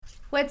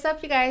What's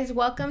up, you guys?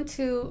 Welcome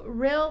to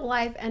Real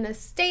Life and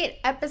Estate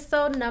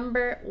episode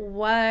number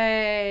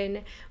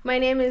 1. My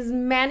name is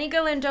Manny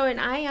Galindo and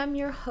I am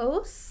your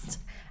host.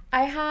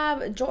 I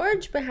have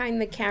George behind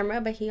the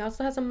camera, but he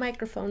also has a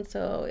microphone,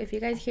 so if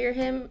you guys hear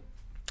him,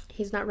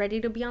 he's not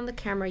ready to be on the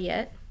camera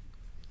yet.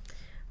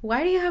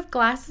 Why do you have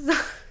glasses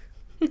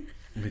on?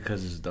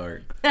 Because it's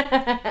dark.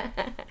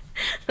 That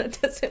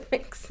doesn't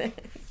make sense.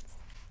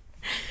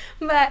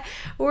 But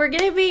we're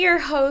going to be your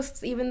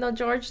hosts, even though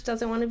George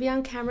doesn't want to be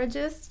on camera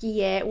just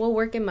yet. We'll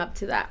work him up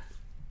to that.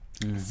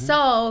 Mm-hmm.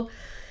 So,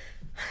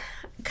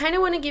 kind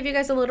of want to give you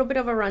guys a little bit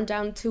of a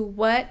rundown to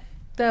where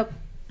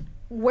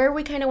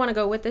we kind of want to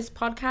go with this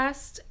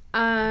podcast.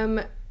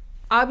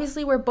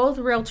 Obviously, we're both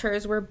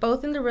realtors. We're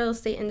both in the real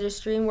estate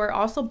industry, and we're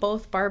also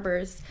both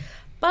barbers.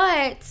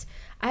 But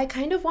I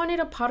kind of wanted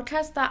a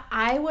podcast that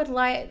I would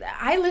like.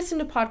 I listen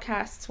to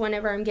podcasts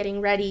whenever I'm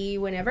getting ready,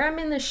 whenever I'm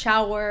in the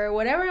shower,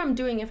 whatever I'm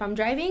doing. If I'm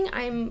driving,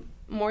 I'm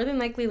more than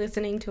likely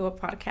listening to a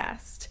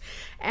podcast.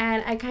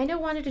 And I kind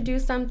of wanted to do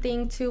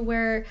something to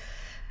where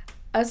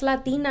us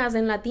Latinas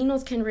and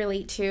Latinos can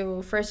relate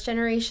to, first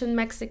generation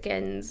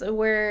Mexicans.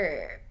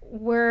 We're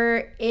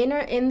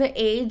in the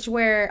age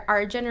where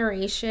our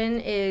generation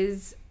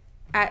is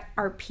at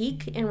our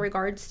peak in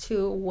regards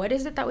to what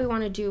is it that we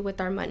want to do with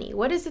our money?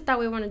 What is it that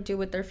we want to do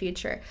with our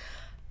future?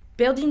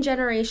 Building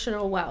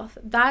generational wealth.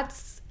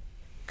 That's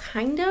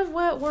kind of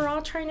what we're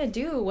all trying to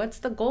do. What's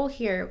the goal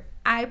here?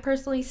 I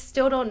personally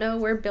still don't know.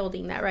 We're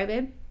building that, right,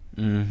 babe?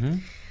 Mm-hmm.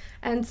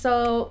 And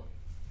so,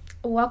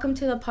 welcome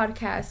to the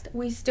podcast.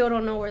 We still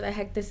don't know where the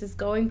heck this is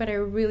going, but I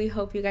really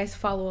hope you guys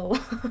follow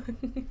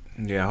along.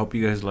 Yeah, I hope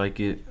you guys like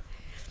it.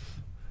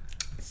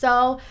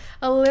 So,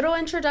 a little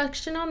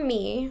introduction on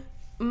me.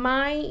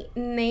 My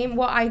name,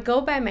 well, I go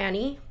by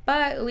Manny,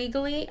 but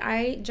legally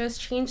I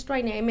just changed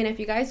my name. And if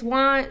you guys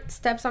want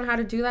steps on how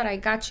to do that, I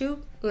got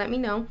you. Let me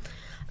know.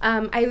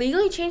 I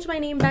legally changed my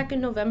name back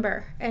in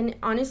November. And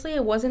honestly,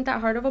 it wasn't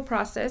that hard of a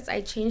process.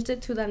 I changed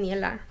it to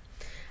Daniela.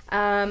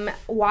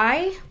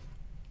 Why?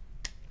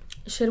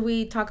 Should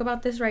we talk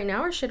about this right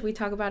now or should we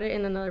talk about it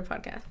in another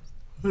podcast?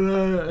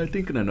 I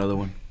think in another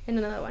one. In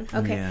another one.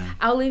 Okay. Yeah.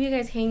 I'll leave you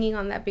guys hanging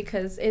on that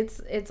because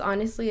it's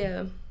honestly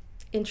a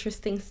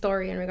interesting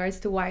story in regards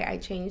to why I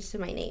changed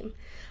my name.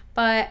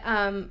 But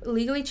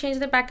legally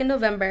changed it back in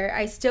November.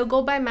 I still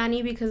go by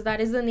Manny because that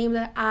is the name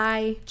that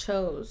I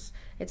chose.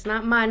 It's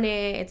not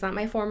Mane, it's not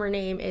my former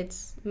name,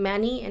 it's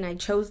Manny, and I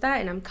chose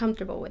that and I'm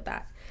comfortable with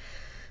that.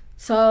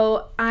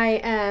 So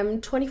I am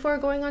 24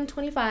 going on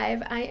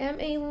 25. I am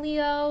a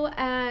Leo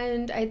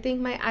and I think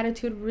my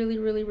attitude really,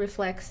 really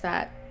reflects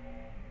that.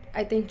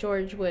 I think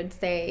George would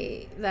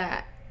say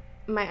that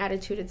my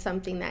attitude is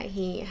something that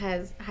he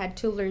has had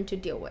to learn to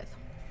deal with.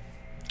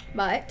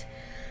 But,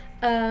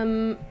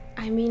 I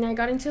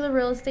got into the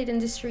real estate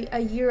industry a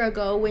year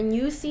ago. When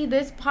you see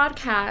this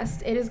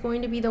podcast, it is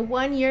going to be the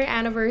 1-year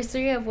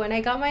anniversary of when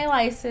I got my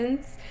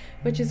license,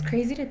 which is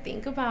crazy to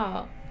think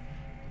about.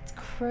 It's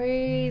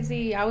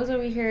crazy. I was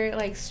over here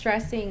like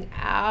stressing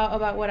out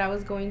about what I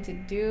was going to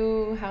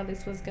do, how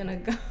this was going to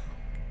go.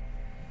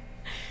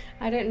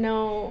 I didn't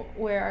know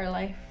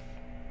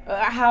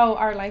how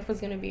our life was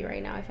going to be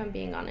right now, if I'm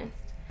being honest.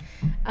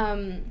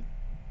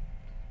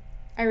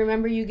 I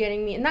remember you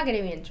not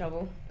getting me in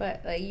trouble,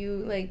 but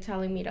you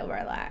telling me to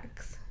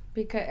relax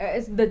because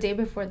it's the day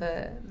before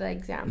the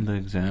exam. The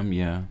exam,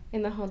 yeah.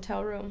 In the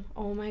hotel room.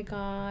 Oh my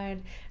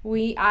God.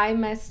 I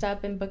messed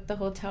up and booked the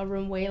hotel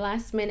room way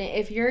last minute.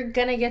 If you're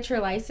gonna get your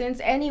license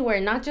anywhere,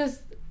 not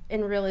just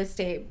in real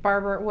estate,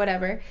 barber,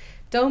 whatever,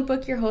 don't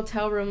book your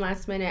hotel room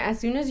last minute. As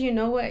soon as you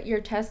know what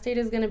your test date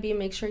is gonna be,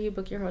 make sure you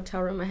book your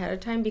hotel room ahead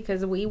of time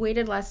because we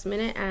waited last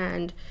minute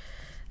and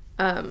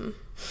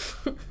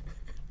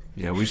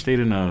yeah, we stayed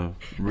in a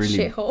really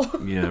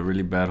shithole. Yeah,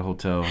 really bad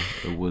hotel.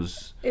 It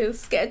was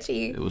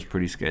sketchy. It was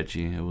pretty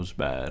sketchy. It was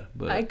bad,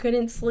 but I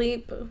couldn't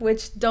sleep,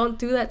 which don't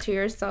do that to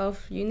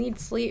yourself. You need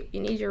sleep.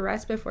 You need your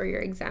rest before your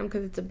exam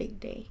because it's a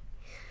big day.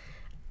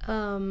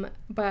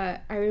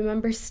 But I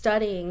remember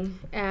studying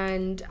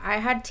and I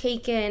had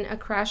taken a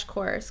crash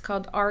course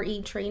called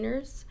RE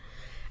Trainers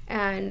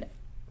and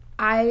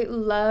I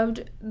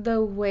loved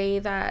the way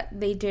that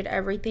they did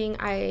everything.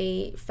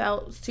 I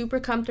felt super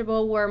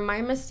comfortable. Where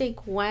my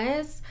mistake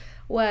was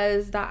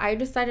that I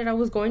decided I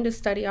was going to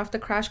study off the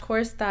crash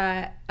course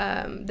that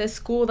the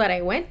school that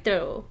I went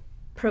through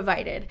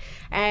provided.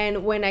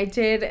 And when I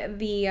did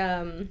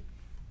the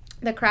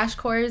crash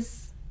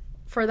course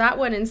for that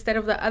one instead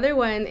of the other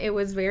one, it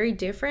was very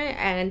different.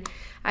 And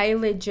I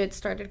legit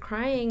started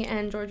crying.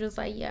 And George was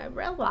like, yeah,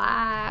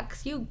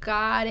 relax. You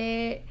got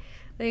it.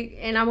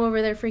 And I'm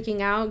over there freaking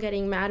out,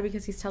 getting mad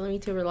because he's telling me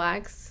to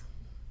relax.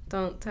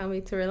 Don't tell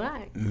me to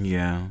relax.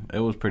 Yeah, it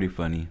was pretty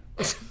funny.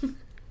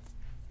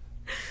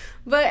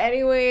 But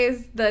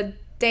anyways, the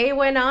day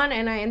went on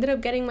and I ended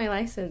up getting my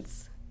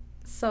license.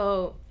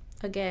 So,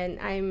 again,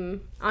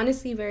 I'm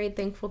honestly very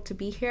thankful to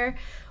be here.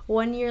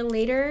 1 year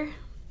later,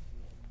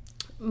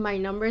 my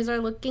numbers are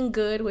looking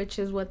good, which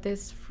is what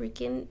this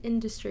freaking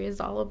industry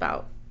is all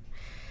about.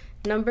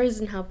 Numbers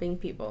and helping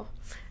people.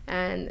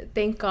 And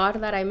thank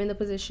God that I'm in the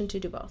position to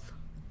do both.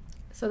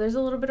 So there's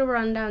a little bit of a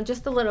rundown,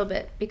 just a little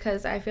bit,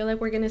 because I feel like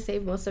we're going to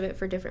save most of it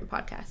for different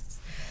podcasts.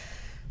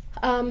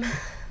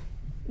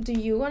 Do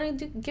you want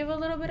to give a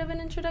little bit of an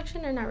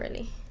introduction or not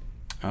really?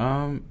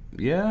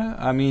 Yeah,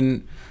 I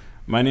mean,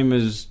 my name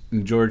is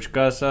George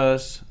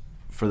Casas.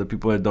 For the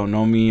people that don't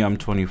know me, I'm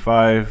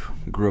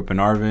 25, grew up in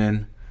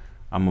Arvin.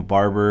 I'm a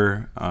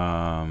barber.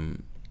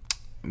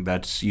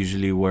 That's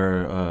usually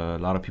where a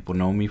lot of people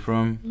know me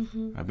from.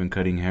 Mm-hmm. I've been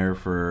cutting hair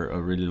for a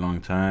really long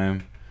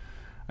time.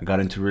 I got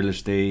into real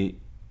estate.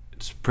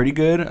 It's pretty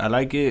good. I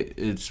like it.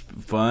 It's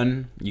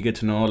fun. You get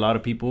to know a lot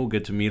of people,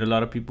 get to meet a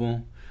lot of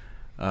people.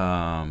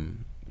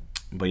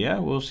 But yeah,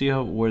 we'll see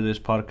where this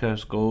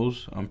podcast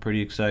goes. I'm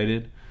pretty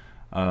excited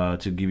to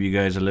give you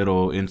guys a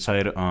little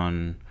insight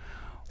on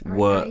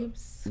what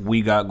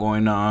we got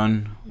going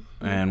on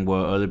and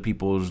what other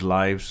people's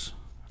lives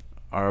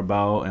are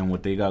about and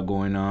what they got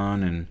going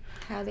on and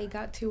how they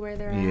got to where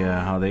they're at.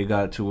 Yeah, how they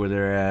got to where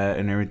they're at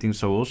and everything.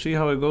 So we'll see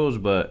how it goes,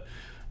 but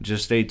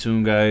just stay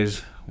tuned,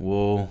 guys.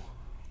 We'll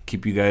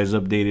keep you guys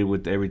updated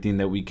with everything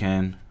that we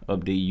can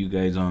update you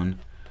guys on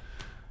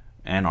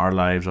and our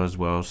lives as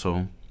well.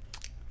 So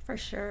for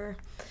sure.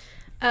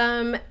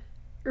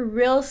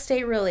 Real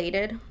estate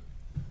related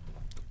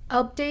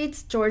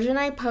updates. George and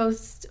I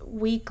post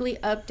weekly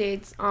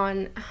updates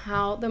on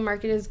how the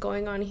market is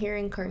going on here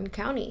in Kern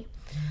County.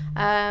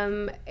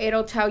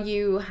 It'll tell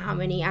you how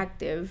many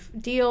active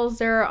deals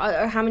there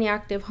are, how many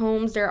active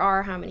homes there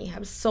are, how many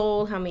have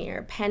sold, how many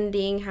are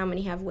pending, how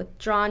many have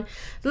withdrawn,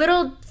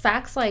 little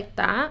facts like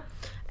that.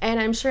 And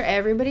I'm sure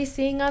everybody's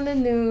seeing on the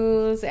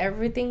news,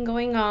 everything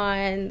going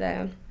on,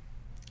 the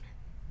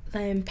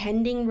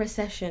impending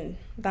recession.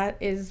 That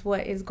is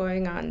what is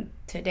going on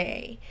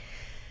today.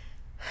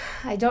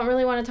 I don't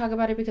really want to talk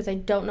about it because I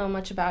don't know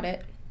much about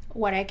it.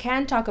 What I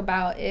can talk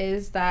about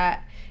is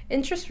that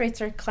interest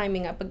rates are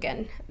climbing up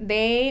again.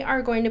 They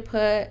are going to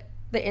put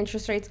the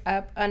interest rates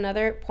up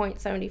another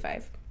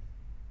 0.75.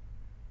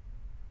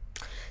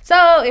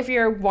 So if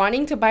you're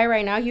wanting to buy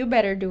right now, you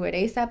better do it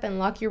ASAP and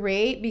lock your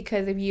rate,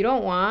 because if you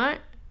don't want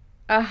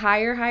a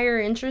higher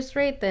interest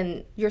rate,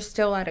 then you're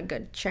still at a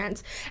good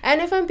chance.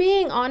 And if I'm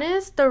being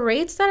honest, the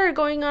rates that are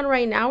going on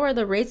right now are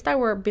the rates that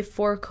were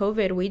before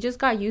COVID. We just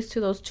got used to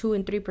those 2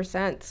 and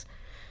 3%.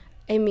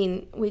 I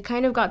mean, we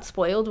kind of got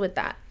spoiled with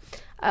that.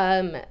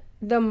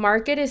 The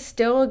market is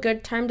still a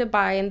good time to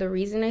buy, and the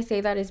reason I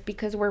say that is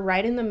because we're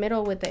right in the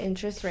middle with the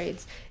interest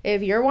rates.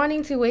 If you're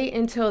wanting to wait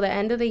until the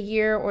end of the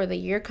year or the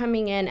year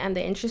coming in and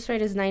the interest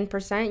rate is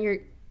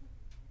 9%,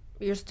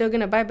 you're still going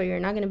to buy, but you're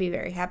not going to be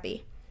very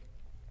happy.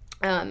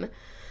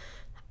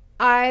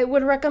 I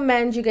would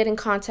recommend you get in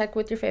contact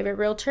with your favorite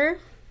realtor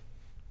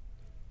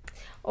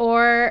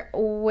or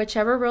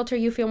whichever realtor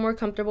you feel more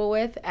comfortable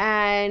with,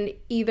 and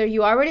either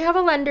you already have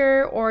a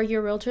lender or your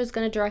realtor is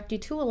going to direct you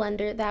to a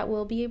lender that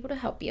will be able to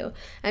help you.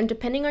 And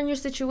depending on your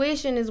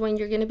situation is when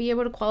you're going to be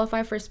able to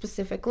qualify for a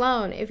specific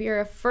loan. If you're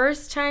a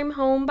first-time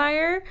home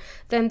buyer,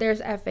 then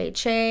there's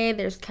FHA,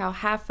 there's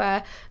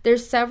CalHFA,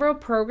 there's several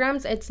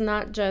programs. It's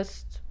not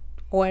just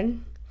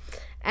one.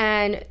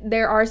 And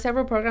there are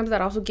several programs that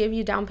also give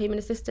you down payment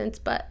assistance,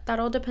 but that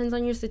all depends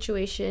on your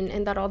situation,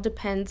 and that all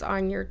depends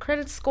on your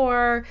credit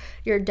score,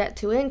 your debt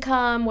to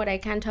income. What I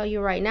can tell you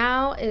right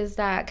now is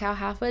that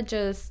CalHFA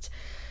just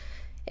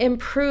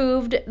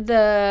improved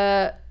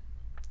the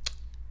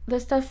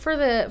stuff for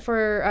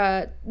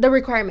the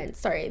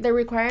requirements. The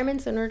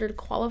requirements in order to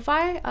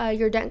qualify.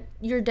 Your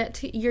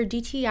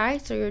DTI,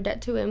 so your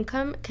debt to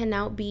income, can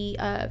now be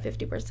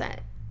 50%.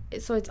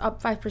 So it's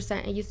up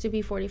 5%. It used to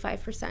be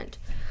 45%.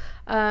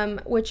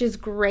 Which is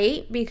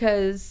great,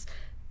 because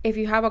if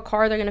you have a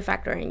car, they're going to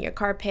factor in your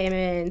car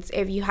payments.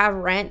 If you have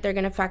rent, they're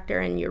going to factor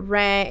in your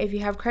rent. If you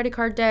have credit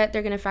card debt,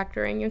 they're going to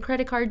factor in your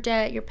credit card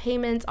debt, your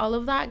payments. All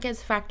of that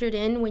gets factored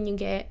in when you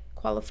get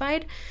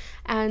qualified.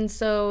 And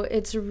so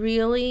it's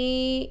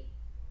really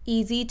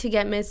easy to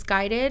get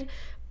misguided.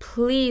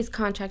 Please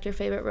contact your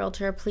favorite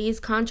realtor. Please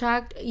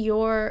contact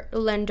your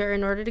lender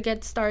in order to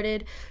get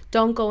started.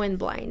 Don't go in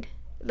blind.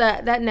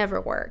 That never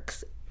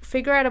works.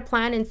 Figure out a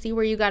plan and see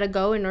where you got to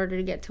go in order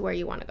to get to where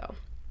you want to go.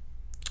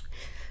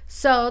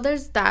 So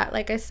there's that.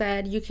 Like I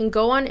said, you can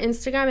go on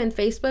Instagram and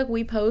Facebook.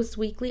 We post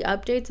weekly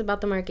updates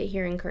about the market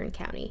here in Kern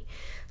County.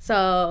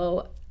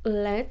 So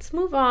let's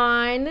move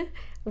on.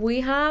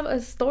 We have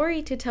a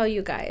story to tell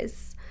you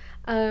guys.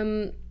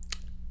 I've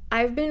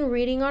been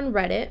reading on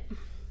Reddit.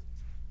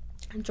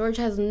 George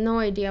has no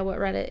idea what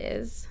Reddit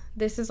is.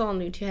 This is all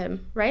new to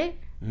him, right?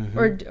 Mm-hmm.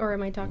 Or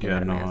am I talking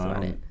about my ass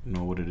about it? I don't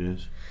know what it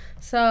is.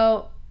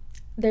 So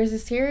there's a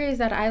series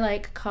that I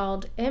like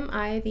called Am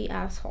I the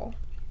Asshole?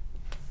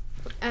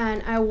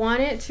 And I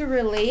want it to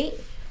relate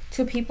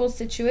to people's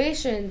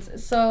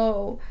situations.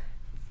 So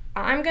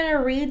I'm going to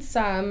read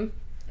some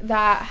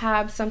that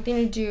have something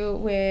to do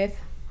with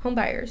home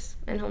buyers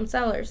and home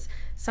sellers,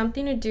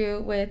 something to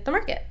do with the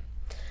market.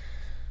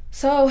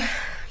 So,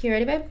 you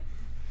ready, babe?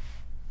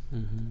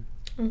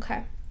 Mm-hmm.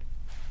 Okay.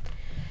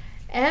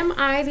 Am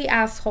I the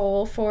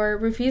asshole for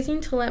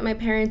refusing to let my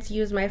parents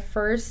use my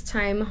first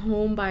time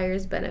home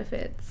buyer's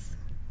benefits?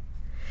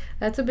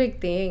 That's a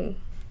big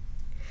thing.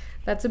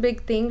 That's a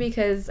big thing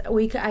because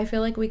I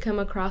feel like we come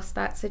across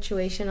that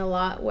situation a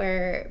lot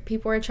where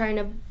people are trying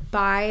to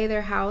buy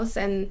their house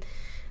and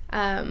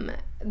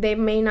they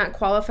may not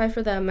qualify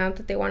for the amount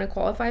that they want to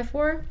qualify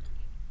for.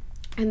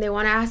 And they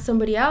want to ask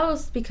somebody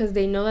else because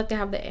they know that they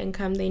have the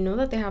income, they know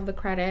that they have the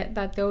credit,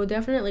 that they'll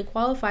definitely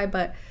qualify,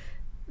 but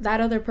that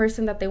other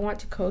person that they want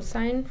to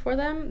co-sign for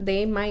them,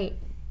 they might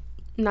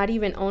not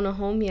even own a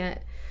home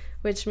yet,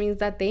 which means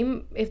that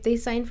if they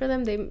sign for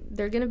them,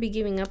 they're going to be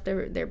giving up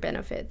their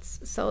benefits.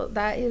 So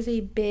that is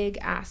a big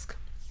ask.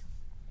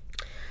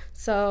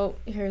 So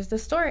here's the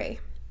story.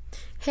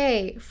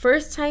 Hey,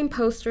 first time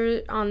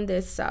poster on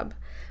this sub.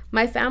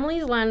 My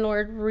family's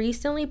landlord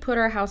recently put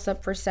our house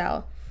up for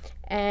sale,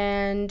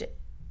 and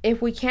if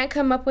we can't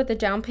come up with a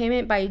down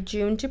payment by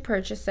June to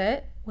purchase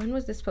it. When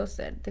was this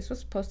posted? This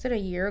was posted a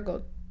year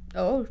ago.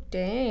 Oh,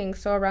 dang.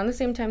 So around the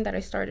same time that I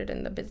started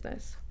in the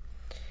business.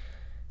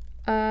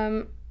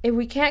 If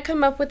we can't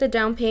come up with a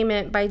down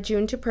payment by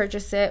June to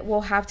purchase it,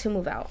 we'll have to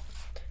move out.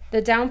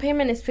 The down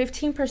payment is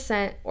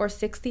 15% or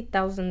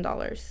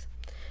 $60,000.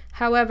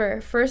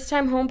 However,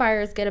 first-time home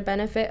buyers get a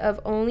benefit of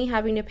only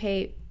having to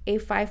pay a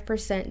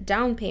 5%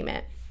 down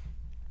payment.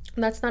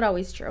 That's not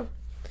always true.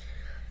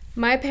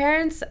 My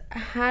parents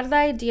had the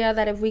idea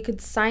that if we could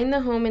sign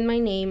the home in my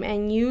name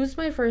and use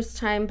my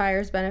first-time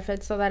buyer's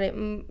benefit so that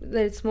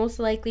it's most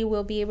likely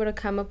we'll be able to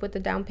come up with a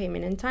down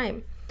payment in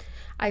time.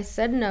 I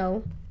said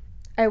no.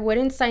 I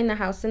wouldn't sign the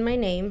house in my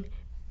name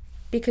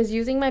because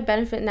using my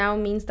benefit now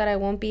means that I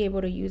won't be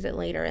able to use it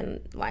later in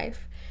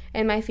life.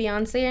 And my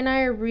fiance and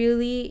I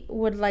really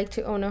would like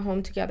to own a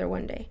home together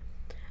one day.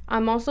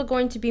 I'm also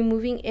going to be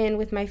moving in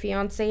with my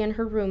fiance and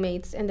her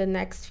roommates in the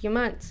next few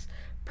months,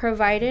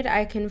 provided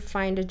I can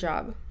find a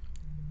job.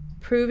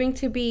 Proving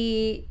to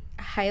be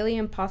highly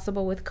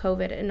impossible with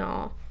COVID and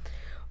all.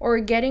 Or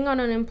getting on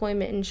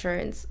unemployment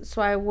insurance,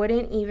 so I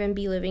wouldn't even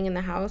be living in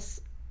the house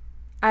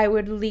I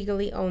would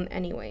legally own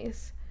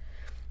anyways.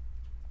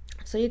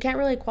 So you can't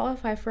really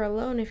qualify for a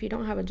loan if you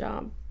don't have a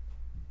job.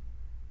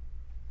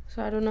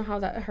 So I don't know how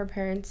that her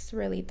parents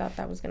really thought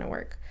that was going to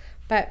work.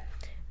 But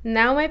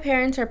now my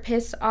parents are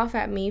pissed off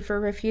at me for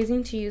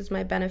refusing to use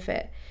my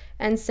benefit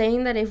and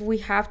saying that if we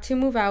have to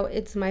move out,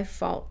 it's my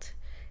fault.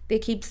 They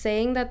keep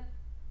saying that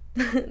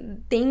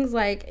things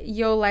like,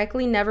 you'll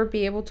likely never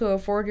be able to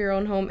afford your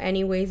own home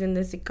anyways in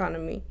this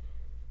economy.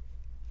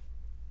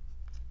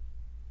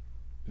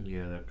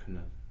 Yeah,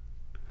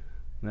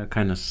 that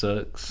kind of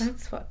sucks.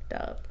 That's fucked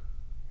up.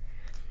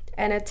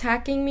 And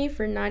attacking me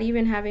for not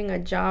even having a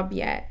job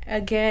yet.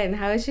 Again,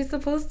 how is she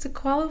supposed to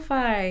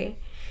qualify?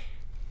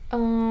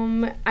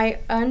 I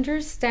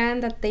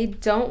understand that they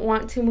don't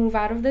want to move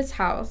out of this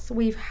house.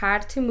 We've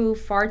had to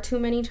move far too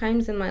many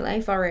times in my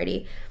life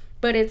already.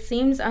 But it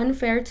seems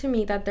unfair to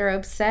me that they're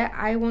upset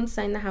I won't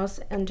sign the house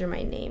under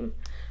my name.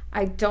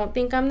 I don't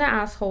think I'm the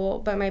asshole,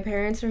 but my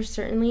parents are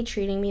certainly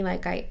treating me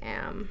like I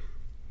am.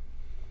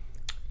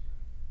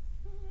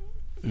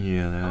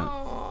 Yeah, that.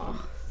 Aww.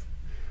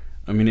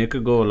 I mean, it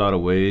could go a lot of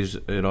ways.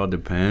 It all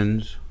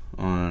depends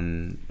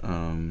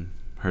on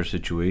her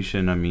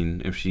situation. I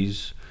mean, if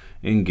she's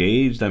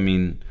engaged, I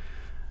mean,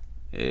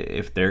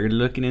 if they're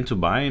looking into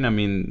buying, I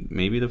mean,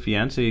 maybe the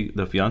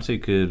fiance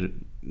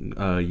could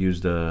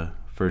use the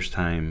first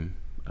time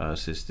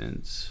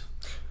assistance.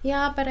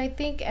 Yeah, but I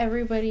think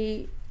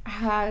everybody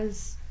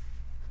has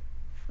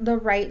the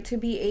right to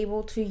be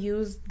able to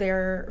use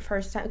their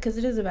first time, because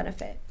it is a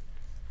benefit.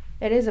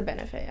 It is a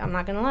benefit. I'm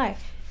not gonna lie.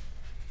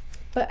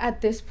 But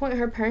at this point,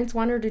 her parents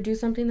want her to do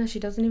something that she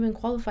doesn't even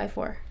qualify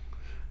for.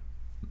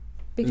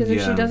 Because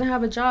if she doesn't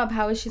have a job,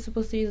 how is she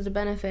supposed to use the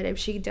benefit if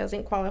she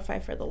doesn't qualify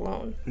for the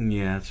loan?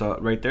 Yeah, so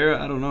right there,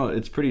 I don't know.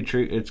 It's pretty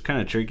it's kind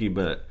of tricky,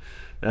 but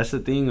that's the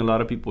thing. A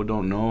lot of people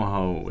don't know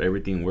how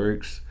everything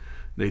works.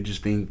 They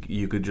just think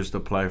you could just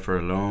apply for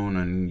a loan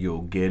and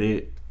you'll get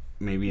it.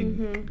 Maybe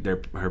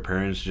her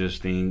parents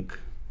just think,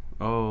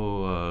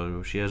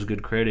 oh, she has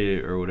good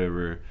credit or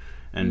whatever,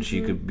 and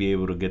she could be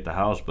able to get the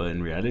house. But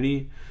in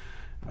reality,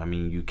 I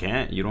mean, you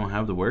can't. You don't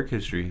have the work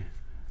history.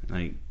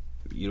 Like,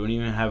 you don't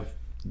even have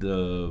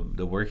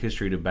the work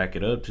history to back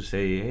it up to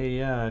say, hey,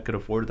 yeah, I could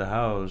afford the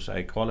house,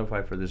 I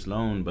qualify for this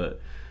loan.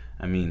 But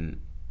I mean,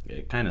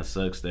 it kind of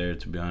sucks there,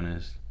 to be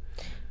honest.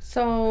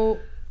 So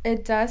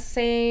it does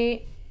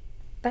say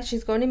that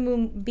she's going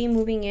to be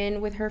moving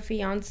in with her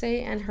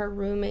fiance and her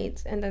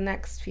roommates in the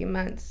next few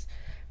months,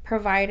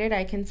 provided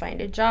I can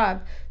find a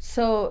job.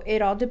 So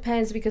it all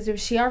depends, because if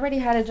she already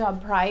had a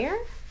job prior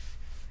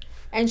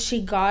and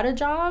she got a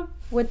job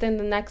within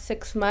the next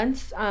 6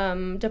 months,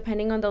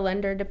 depending on the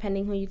lender,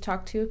 depending who you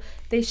talk to,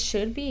 they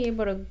should be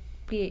able to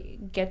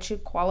get you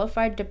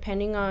qualified,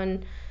 depending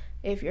on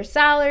if your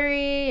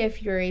salary,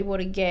 if you're able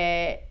to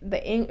get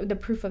the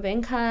proof of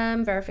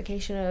income,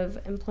 verification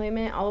of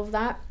employment, all of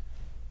that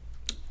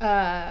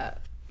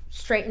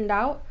straightened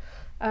out.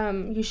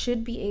 You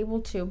should be able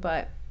to,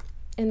 but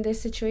in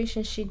this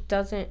situation, she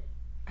doesn't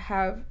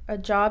have a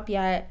job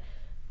yet.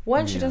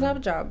 One, she doesn't have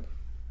a job.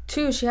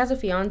 Two, she has a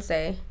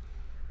fiance,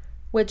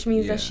 which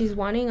means that she's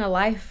wanting a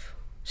life.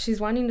 She's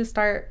wanting to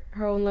start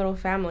her own little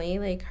family,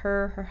 like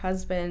her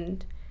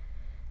husband,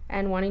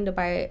 and wanting to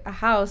buy a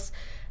house.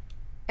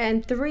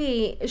 And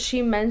three,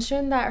 she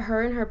mentioned that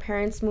her and her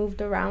parents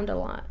moved around a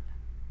lot.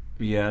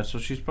 Yeah, so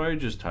she's probably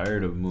just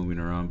tired of moving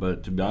around.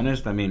 But to be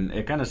honest, I mean,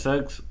 it kind of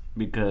sucks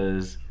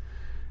because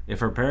if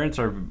her parents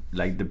are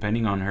like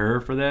depending on her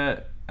for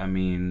that, I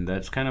mean,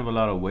 that's kind of a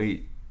lot of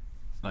weight,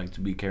 like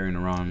to be carrying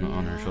around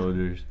on her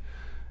shoulders.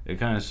 It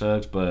kind of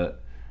sucks,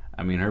 but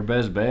I mean, her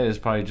best bet is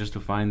probably just to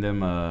find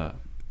them a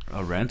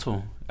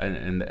rental,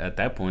 and at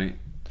that point,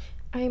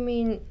 I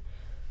mean,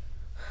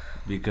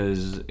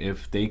 because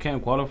if they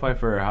can't qualify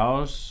for a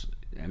house,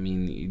 I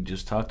mean, you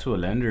just talk to a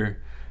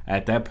lender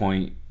at that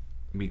point,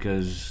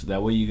 because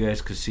that way you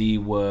guys could see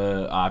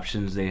what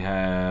options they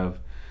have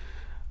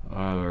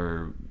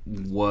or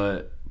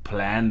what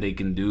plan they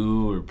can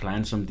do or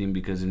plan something,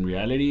 because in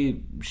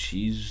reality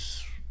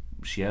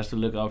she has to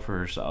look out for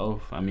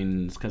herself. I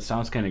mean, it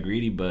sounds kind of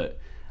greedy, but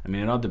I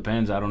mean, it all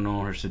depends. I don't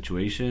know her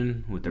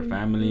situation with her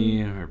family,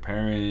 her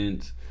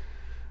parents,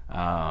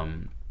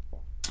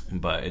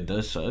 but it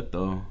does suck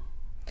though,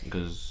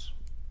 because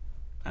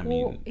I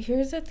mean, well,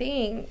 here's the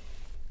thing,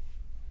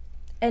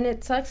 and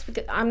it sucks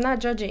because I'm not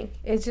judging.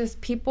 It's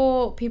just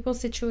people's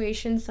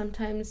situations.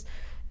 Sometimes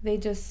they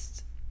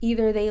just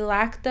either they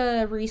lack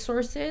the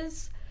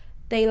resources,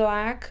 they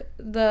lack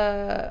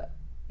the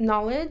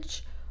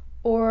knowledge,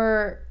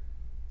 or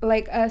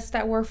like us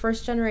that were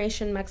first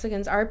generation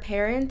Mexicans, our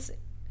parents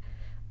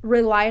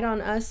relied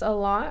on us a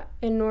lot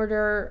in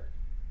order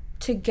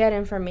to get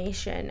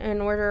information,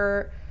 in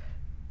order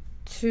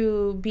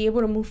to be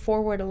able to move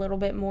forward a little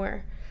bit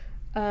more.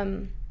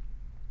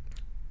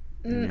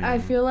 I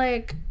feel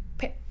like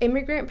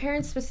immigrant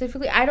parents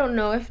specifically, I don't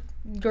know if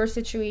your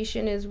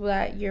situation is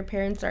that your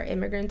parents are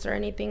immigrants or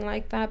anything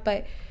like that,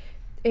 but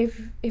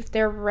if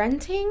they're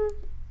renting,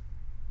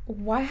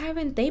 why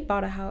haven't they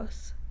bought a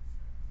house?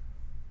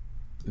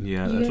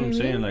 Yeah, that's what I'm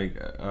saying.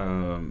 Like,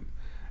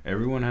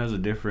 everyone has a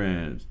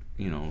different,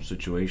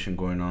 situation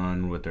going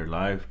on with their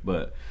life.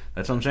 But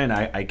that's what I'm saying.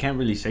 I can't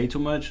really say too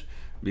much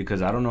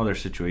because I don't know their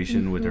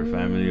situation with their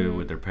family, or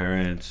with their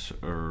parents,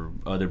 or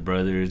other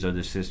brothers,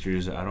 other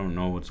sisters. I don't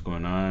know what's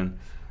going on.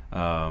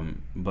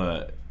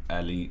 But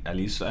at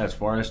least as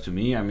far as to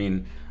me, I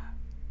mean,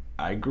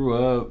 I grew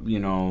up,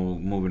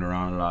 moving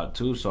around a lot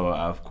too. So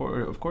of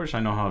course, I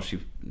know how she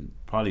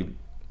probably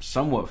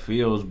somewhat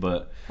feels,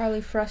 but probably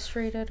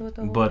frustrated with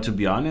the whole but thing. To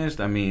be honest,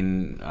 I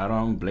mean, I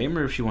don't blame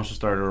her if she wants to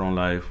start her own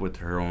life with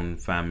her own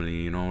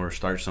family, or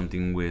start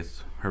something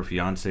with her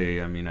fiance.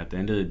 I mean, at the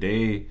end of the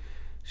day,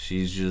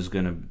 she's just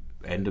gonna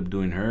end up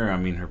doing her. I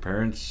mean, her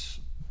parents,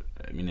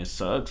 I mean, it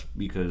sucks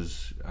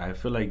because I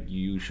feel like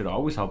you should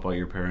always help out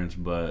your parents,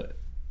 but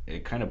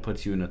it kind of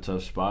puts you in a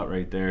tough spot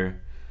right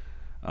there,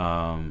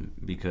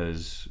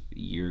 because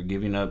you're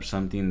giving up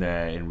something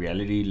that in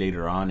reality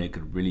later on it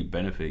could really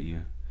benefit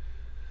you,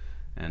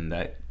 and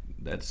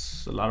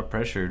that's a lot of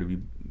pressure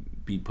to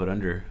be put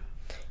under.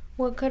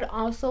 What could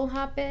also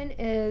happen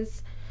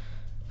is,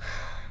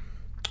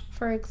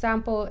 for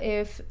example,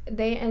 if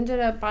they ended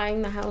up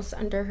buying the house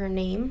under her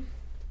name,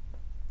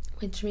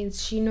 which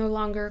means she no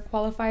longer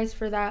qualifies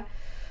for that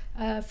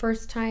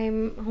first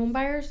time home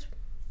buyers,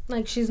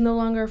 like she's no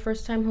longer a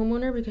first time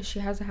homeowner because she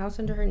has a house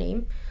under her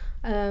name.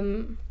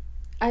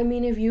 I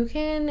mean, if you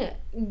can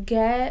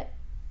get,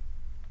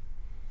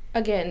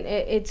 again,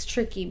 it's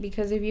tricky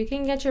because if you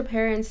can get your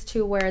parents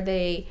to where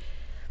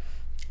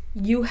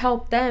you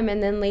help them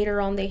and then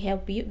later on they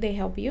help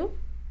you.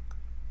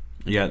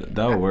 Yeah,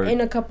 that would work. In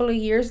a couple of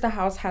years, the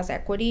house has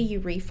equity. You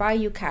refi,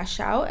 you cash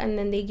out, and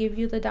then they give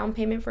you the down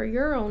payment for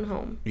your own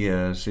home.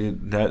 Yeah, see,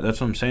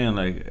 that's what I'm saying.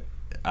 Like,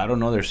 I don't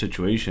know their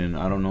situation.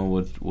 I don't know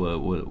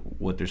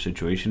what their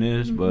situation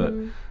is, but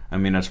I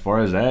mean, as far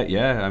as that,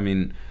 yeah, I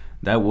mean,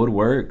 that would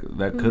work.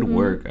 That could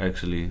work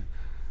actually,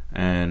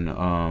 and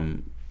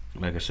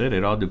like I said,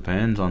 it all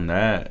depends on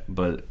that.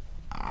 But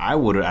I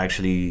would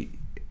actually,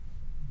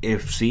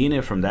 if seeing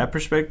it from that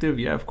perspective,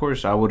 yeah, of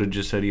course, I would have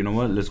just said, you know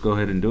what, let's go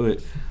ahead and do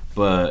it.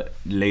 But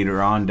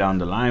later on down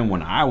the line,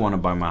 when I want to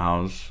buy my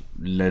house,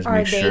 let's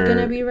make sure. Are they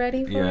gonna be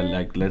ready for it? Yeah,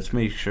 like let's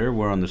make sure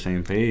we're on the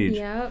same page.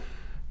 Yep.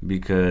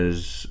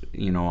 Because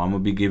I'm gonna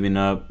be giving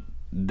up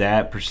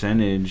that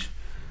percentage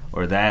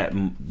or that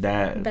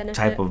benefit.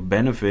 Type of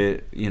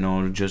benefit,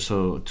 just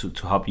so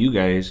to help you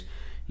guys,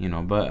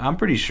 But I'm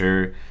pretty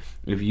sure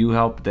if you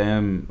help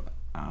them,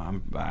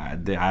 I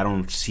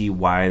don't see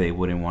why they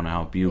wouldn't want to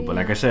help you. But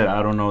like I said,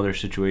 I don't know their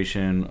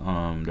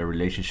situation, their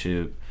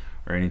relationship,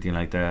 or anything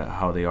like that,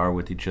 how they are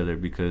with each other,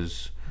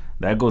 because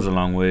that goes a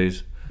long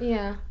ways.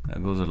 Yeah.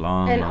 That goes a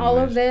long And long all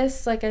ways. of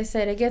this, like I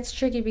said, it gets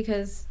tricky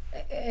because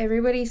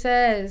everybody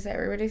says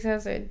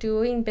that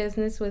doing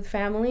business with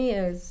family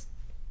is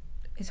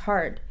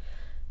hard.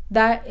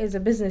 That is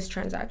a business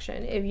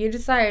transaction. If you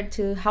decide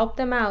to help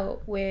them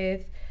out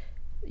with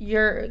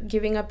your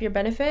giving up your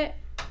benefit,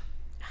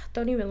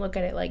 don't even look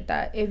at it like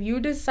that. If you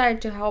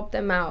decide to help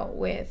them out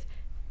with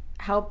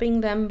helping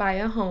them buy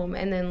a home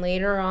and then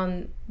later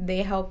on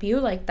they help you,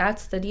 like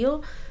that's the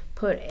deal,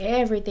 put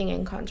everything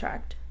in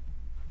contract.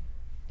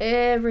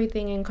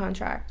 Everything in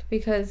contract,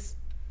 because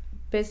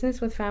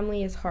business with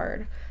family is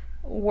hard.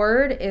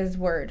 Word is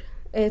word.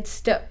 It's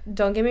still,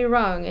 don't get me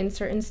wrong, in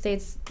certain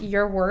states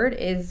your word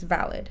is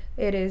valid.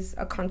 It is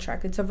a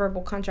contract. It's a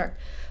verbal contract.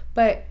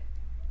 But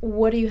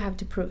what do you have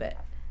to prove it?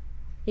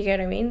 You get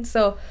what I mean?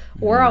 So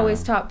we're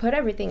always taught, put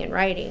everything in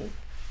writing.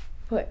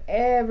 Put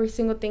every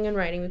single thing in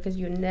writing, because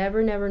you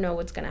never know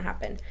what's going to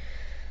happen.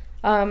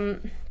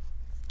 I'm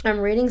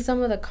reading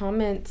some of the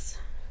comments.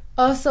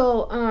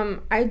 Also,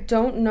 I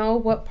don't know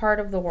what part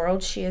of the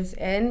world she is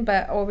in,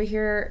 but over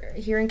here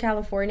in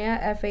California,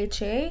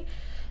 FHA,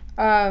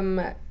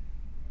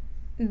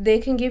 they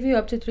can give you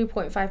up to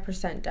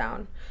 3.5%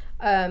 down.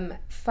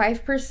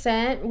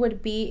 5%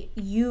 would be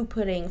you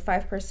putting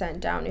 5%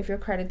 down if your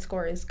credit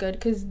score is good,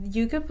 because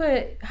you could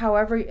put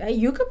however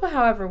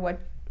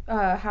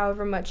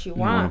much you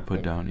want to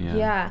put down.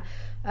 Yeah.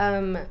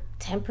 10%,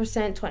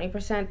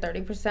 20%,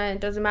 30%,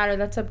 doesn't matter.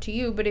 That's up to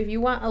you. But if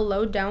you want a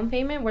low down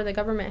payment where the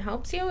government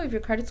helps you, if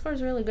your credit score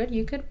is really good,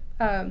 you could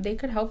they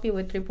could help you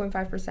with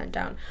 3.5%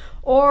 down,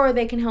 or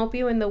they can help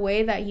you in the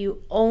way that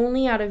you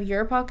only out of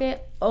your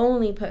pocket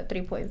only put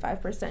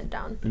 3.5%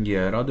 down.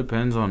 Yeah, it all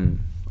depends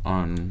on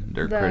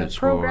their credit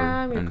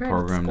program, score and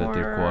program that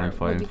they're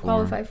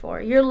qualify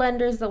for. Your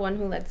lender's the one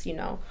who lets you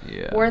know.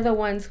 Yeah. We're the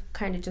ones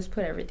kind of just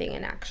put everything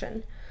in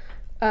action.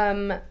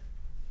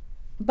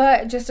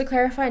 But just to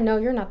clarify, no,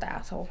 you're not the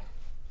asshole.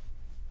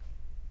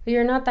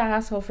 You're not the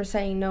asshole for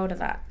saying no to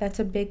that. That's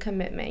a big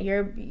commitment.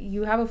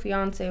 You have a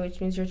fiance,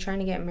 which means you're trying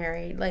to get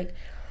married. Like,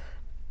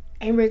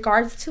 in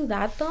regards to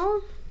that,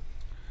 though,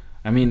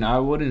 I mean, I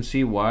wouldn't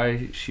see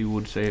why she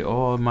would say,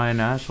 "Oh, am I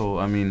an asshole?"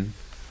 I mean,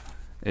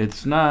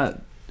 it's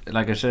not,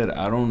 like I said,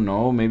 I don't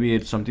know. Maybe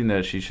it's something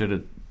that she should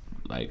have,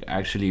 like,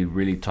 actually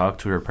really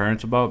talked to her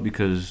parents about,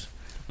 because,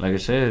 like I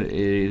said,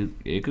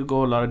 it could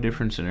go a lot of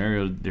different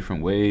scenarios,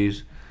 different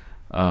ways.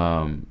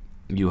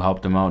 You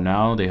help them out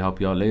now, they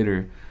help you out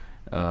later.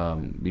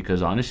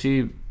 Because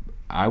honestly,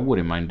 I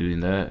wouldn't mind doing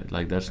that.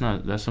 Like, that's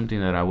something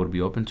that I would be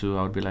open to.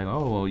 I would be like,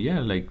 oh, well, yeah,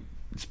 like,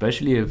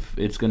 especially if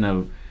it's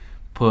gonna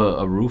put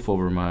a roof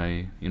over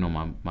my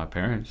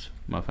parents,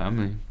 my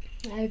family.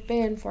 I've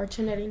been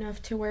fortunate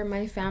enough to where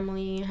my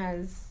family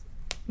has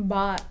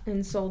bought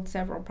and sold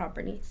several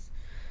properties,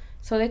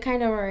 so they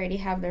kind of already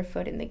have their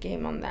foot in the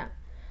game on that.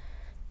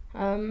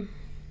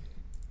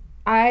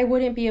 I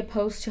wouldn't be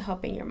opposed to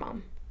helping your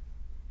mom.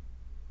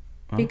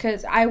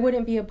 Because I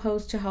wouldn't be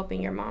opposed to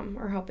helping your mom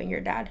or helping your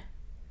dad.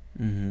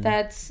 Mm-hmm.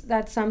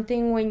 That's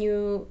something when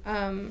you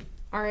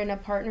are in a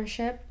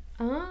partnership.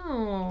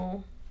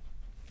 Oh,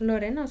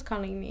 Lorena's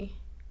calling me.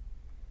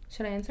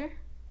 Should I answer?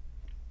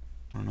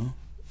 I don't know.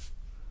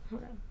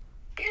 Hold on.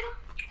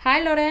 Hi,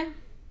 Lore.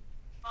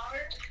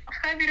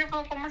 Hi,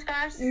 beautiful. ¿Cómo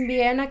estás?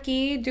 Bien,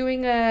 aquí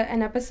doing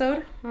an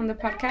episode on the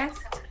podcast.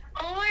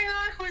 Oh my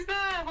God,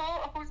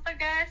 who's the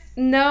guest?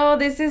 No,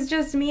 this is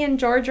just me and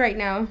George right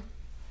now.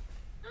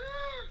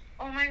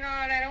 Oh my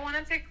God, I don't want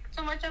to take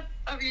too much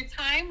of your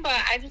time, but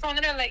I just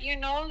wanted to let you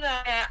know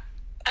that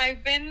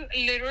I've been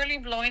literally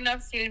blowing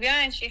up Sylvia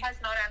and she has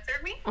not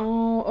answered me.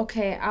 Oh,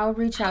 okay. I'll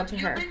reach out to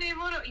her. You've been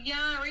able to,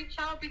 reach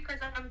out, because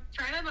I'm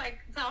trying to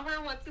tell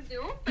her what to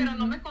do, pero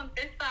no me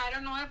contesta. I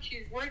don't know if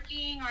she's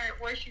working or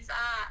where she's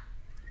at.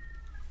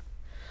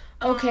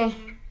 Okay.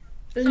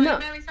 So no.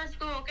 me avisas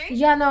tú, okay?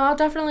 Yeah, no, I'll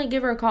definitely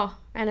give her a call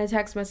and a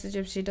text message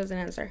if she doesn't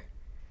answer.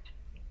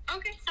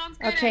 Okay, sounds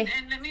good. Okay.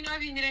 And let me know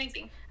if you need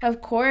anything. Of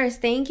course.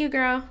 Thank you,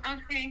 girl.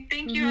 Okay,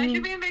 thank you. I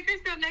should be in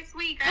Bakersfield next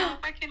week. I hope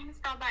I can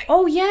stop by.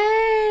 Oh,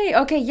 yay.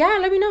 Okay, yeah,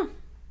 let me know.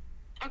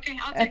 Okay,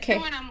 I'll text you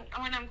when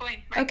I'm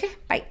going. Bye. Okay,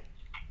 bye.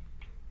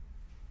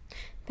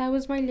 That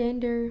was my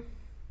lender.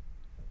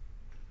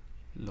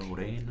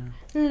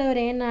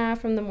 Lorena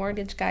from the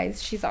Mortgage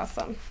Guys. She's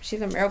awesome.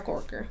 She's a miracle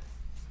worker.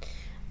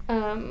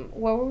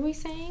 What were we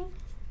saying?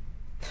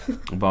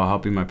 About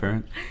helping my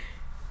parents?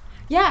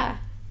 Yeah.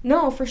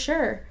 No, for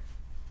sure.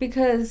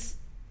 Because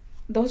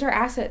those are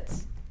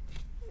assets.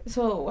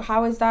 So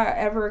how is that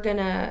ever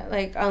gonna,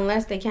 like,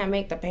 unless they can't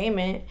make the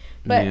payment?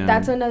 But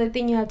that's another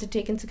thing you have to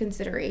take into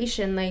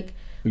consideration. Like,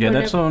 yeah,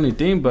 that's the only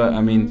thing. But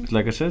I mean,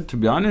 like I said, to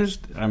be honest,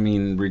 I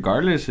mean,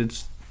 regardless,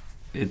 it's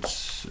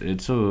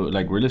a,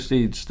 like, real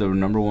estate's the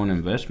number one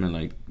investment.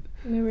 Like,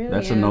 it really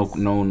that's is. a no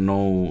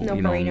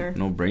brainer.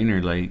 No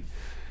brainer. Like,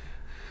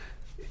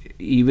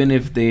 even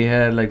if they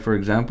had, like, for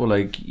example,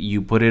 like,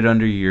 you put it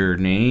under your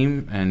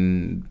name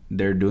and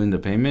they're doing the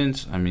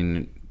payments, I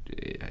mean,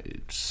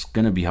 it's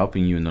gonna be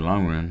helping you in the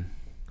long run.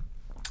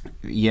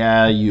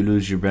 Yeah, you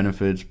lose your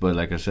benefits, but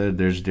like I said,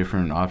 there's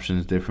different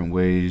options, different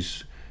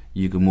ways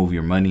you can move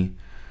your money.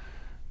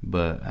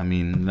 But I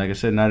mean, like I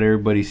said, not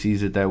everybody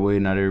sees it that way.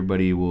 Not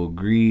everybody will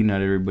agree.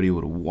 Not everybody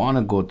would want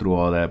to go through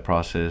all that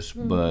process.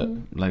 Mm-hmm. But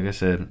like I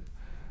said,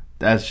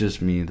 that's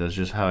just me. That's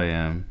just how I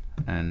am.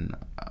 And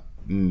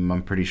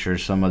I'm pretty sure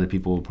some other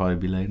people will probably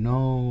be like,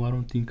 no, I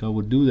don't think I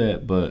would do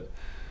that. But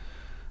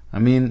I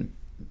mean,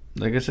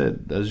 like I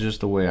said, that's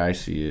just the way I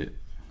see it.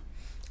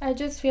 I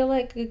just feel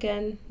like,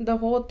 again, the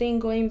whole thing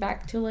going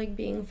back to like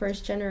being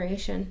first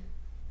generation.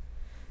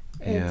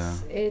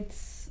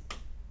 It's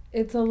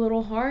a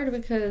little hard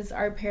because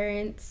our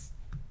parents,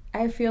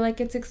 I feel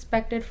like it's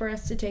expected for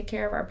us to take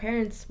care of our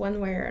parents one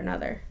way or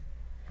another.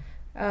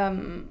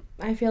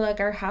 I feel like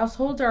our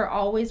households are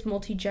always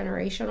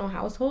multi-generational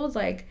households.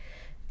 Like,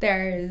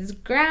 there's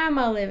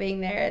grandma living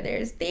there,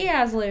 there's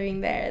tias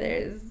living there,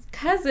 there's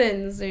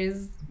cousins,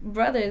 there's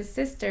brothers,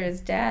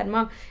 sisters, dad,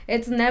 mom.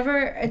 It's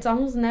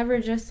almost never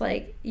just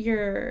like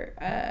your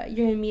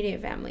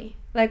immediate family.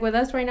 Like with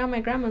us right now,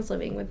 my grandma's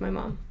living with my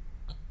mom.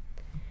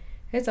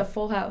 It's a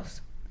full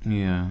house.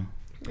 Yeah.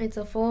 It's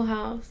a full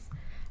house.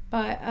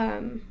 But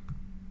I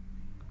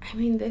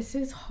mean, this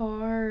is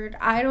hard.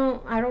 I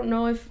don't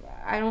know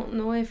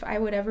if I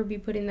would ever be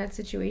put in that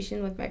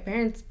situation with my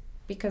parents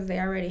because they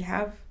already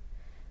have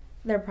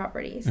their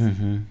properties.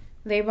 Mm-hmm.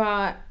 They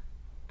bought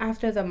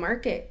after the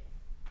market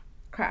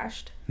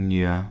crashed.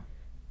 Yeah.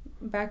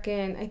 Back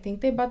in, I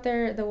think they bought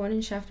the one in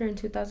Shafter in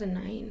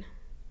 2009.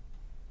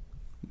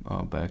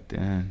 Oh, back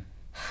then.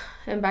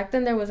 And back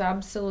then there was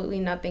absolutely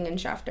nothing in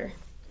Shafter.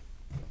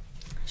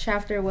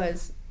 Shafter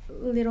was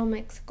Little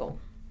Mexico.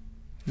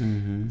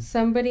 Mm-hmm.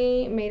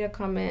 Somebody made a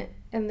comment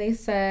and they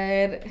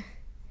said,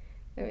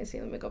 let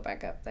me go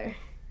back up there.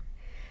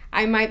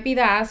 I might be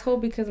the asshole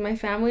because my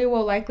family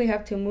will likely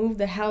have to move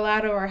the hell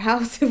out of our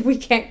house if we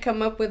can't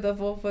come up with a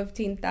full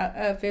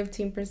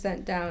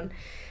 15% down.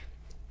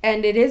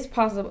 And it is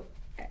possible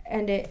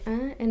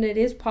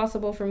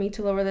for me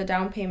to lower the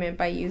down payment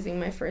by using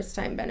my first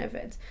time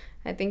benefits.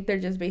 I think they're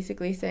just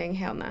basically saying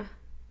hell nah.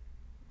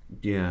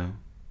 Yeah.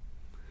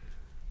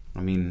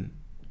 I mean,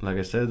 like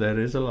I said, that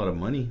is a lot of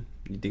money.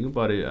 You think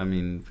about it, I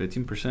mean,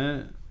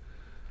 15%.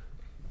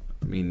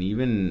 I mean,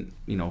 even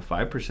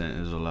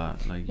 5% is a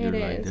lot. Like you're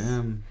like,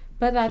 damn.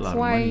 But that's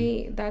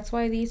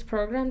why these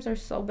programs are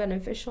so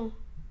beneficial.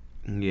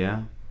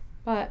 Yeah.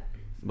 But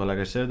like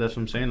I said, that's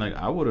what I'm saying. Like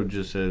I would have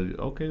just said,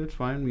 okay, it's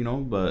fine,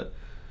 but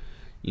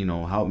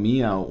help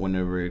me out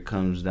whenever it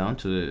comes down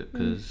to it,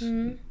 because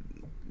and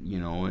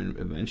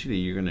eventually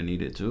you're gonna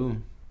need it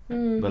too.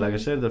 Mm-hmm. But like I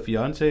said, the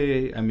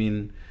fiance, I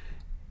mean,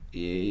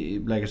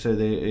 like I said,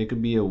 it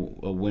could be a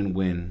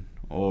win-win.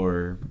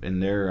 Or in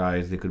their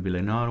eyes, they could be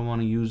like, no, I don't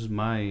want to use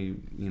my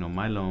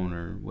loan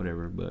or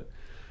whatever. But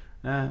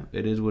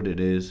it is what it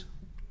is.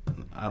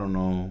 I don't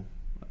know.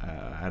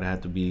 I'd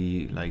have to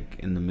be like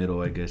in the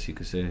middle, I guess you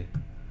could say.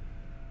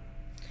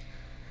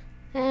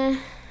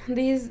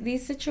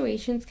 These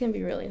situations can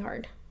be really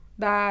hard.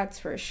 That's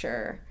for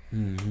sure.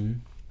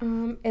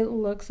 Mm-hmm. It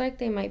looks like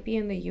they might be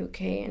in the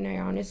UK, and I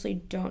honestly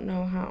don't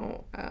know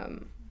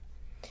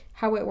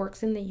how it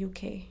works in the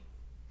UK.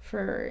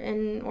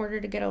 In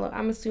order to get a loan.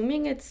 I'm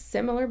assuming it's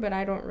similar, but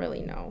I don't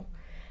really know.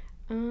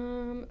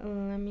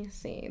 Let me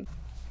see.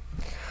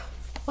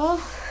 Well,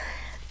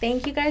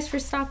 thank you guys for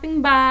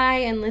stopping by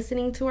and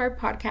listening to our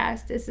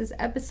podcast. This is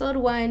episode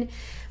 1.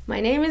 My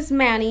name is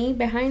Manny.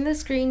 Behind the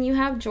screen, you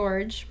have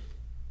George.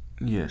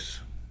 Yes.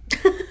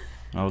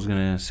 I was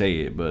gonna say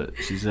it, but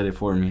she said it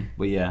for me.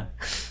 But yeah,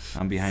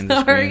 I'm behind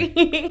the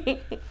screen.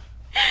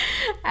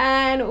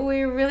 And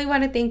we really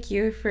want to thank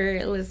you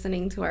for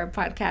listening to our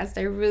podcast.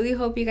 I really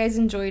hope you guys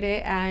enjoyed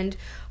it, and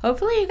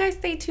hopefully you guys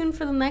stay tuned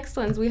for the next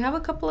ones. We have a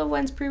couple of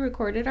ones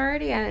pre-recorded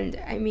already,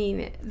 and I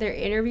mean, they're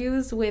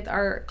interviews with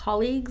our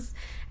colleagues,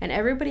 and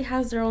everybody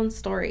has their own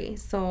story.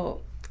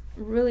 So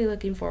really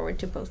looking forward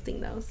to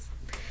posting those.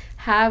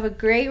 Have a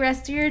great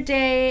rest of your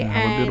day.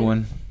 Have a good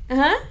one.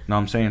 Huh? No,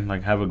 I'm saying,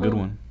 like, have a good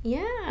one.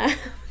 Yeah.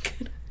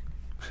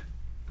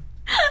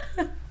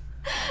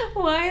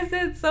 Why is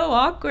it so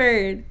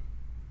awkward?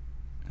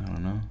 I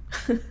don't know.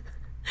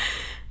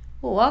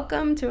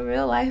 Welcome to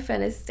Real Life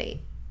and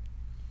Estate.